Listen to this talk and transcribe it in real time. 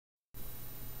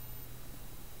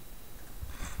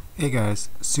Hey guys,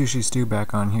 Sushi Stew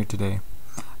back on here today.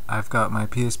 I've got my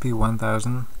PSP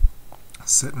 1000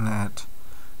 sitting at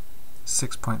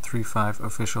 6.35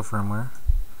 official firmware.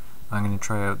 I'm going to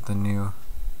try out the new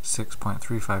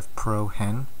 6.35 PRO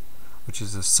HEN, which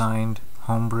is a signed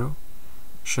homebrew.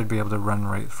 Should be able to run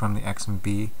right from the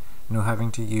XMB. No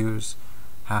having to use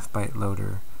half byte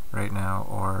loader right now,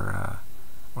 or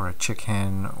a chick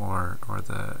hen, or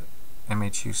the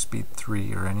MHU Speed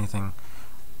 3 or anything.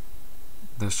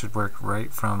 This should work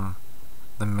right from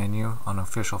the menu on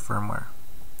official firmware.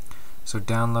 So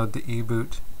download the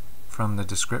eBoot from the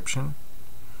description,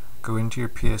 go into your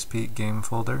PSP game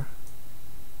folder.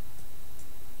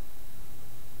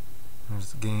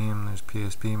 There's the game, there's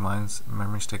PSP, mine's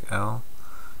memory stick L.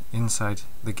 Inside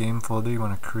the game folder you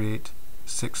want to create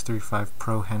 635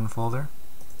 PRO HEN folder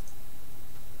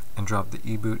and drop the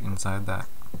eBoot inside that.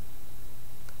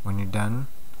 When you're done,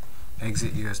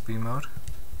 exit USB mode.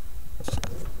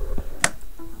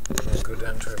 We'll go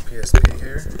down to our PSP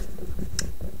here.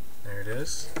 There it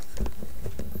is.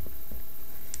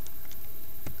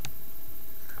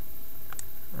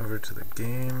 Over to the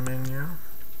game menu.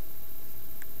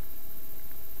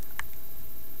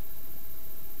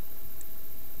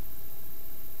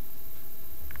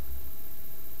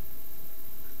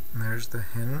 And there's the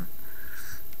HEN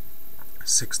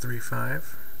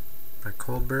 635 by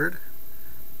Coldbird.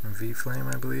 And V-Flame,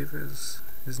 I believe, is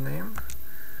his name.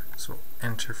 So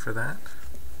enter for that.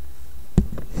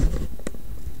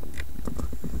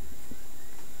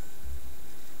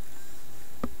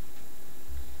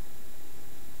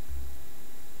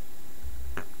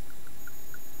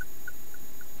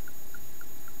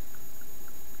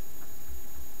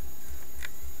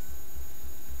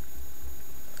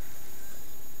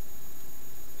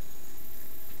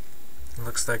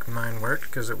 Looks like mine worked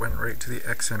because it went right to the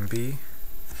XMB.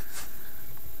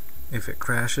 If it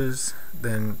crashes,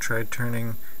 then try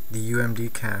turning the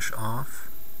UMD cache off.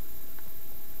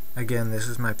 Again, this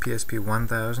is my PSP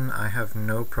 1000. I have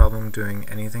no problem doing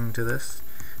anything to this,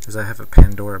 as I have a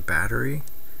Pandora battery,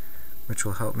 which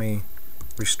will help me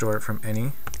restore it from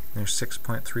any. There's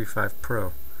 6.35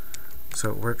 Pro,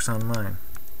 so it works on mine.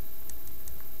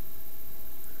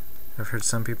 I've heard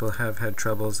some people have had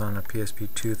troubles on a PSP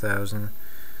 2000.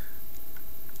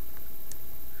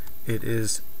 It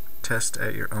is test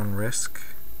at your own risk.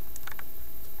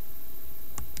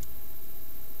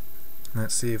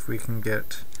 Let's see if we can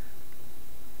get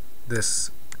this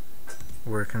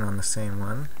working on the same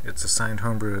one. It's a signed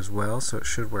homebrew as well, so it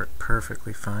should work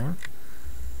perfectly fine.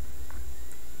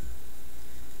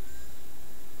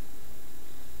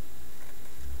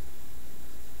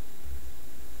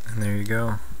 And there you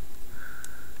go.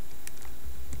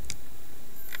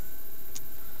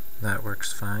 That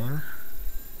works fine.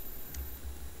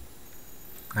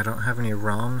 I don't have any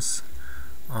ROMs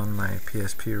on my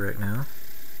PSP right now,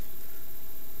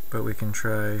 but we can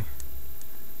try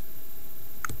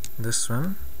this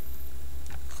one,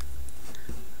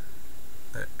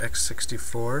 the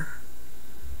X64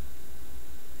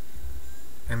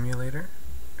 emulator.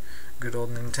 Good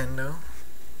old Nintendo.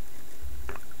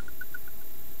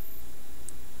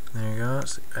 There you go.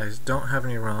 I don't have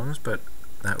any ROMs, but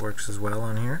that works as well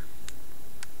on here.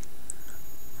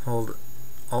 Hold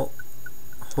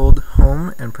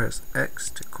home and press X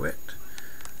to quit.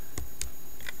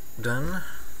 Done.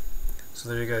 So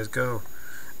there you guys go.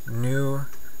 New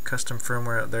custom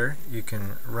firmware out there. You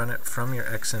can run it from your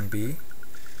XMB.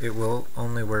 It will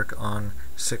only work on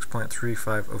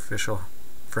 6.35 official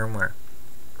firmware.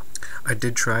 I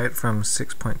did try it from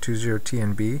 6.20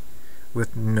 TNB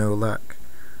with no luck.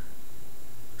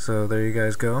 So there you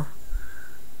guys go.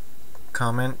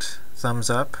 Comment, thumbs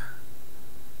up,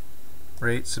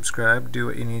 rate, subscribe, do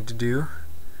what you need to do.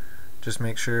 Just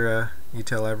make sure you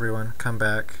tell everyone, come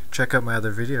back, check out my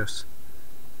other videos.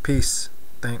 Peace.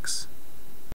 Thanks.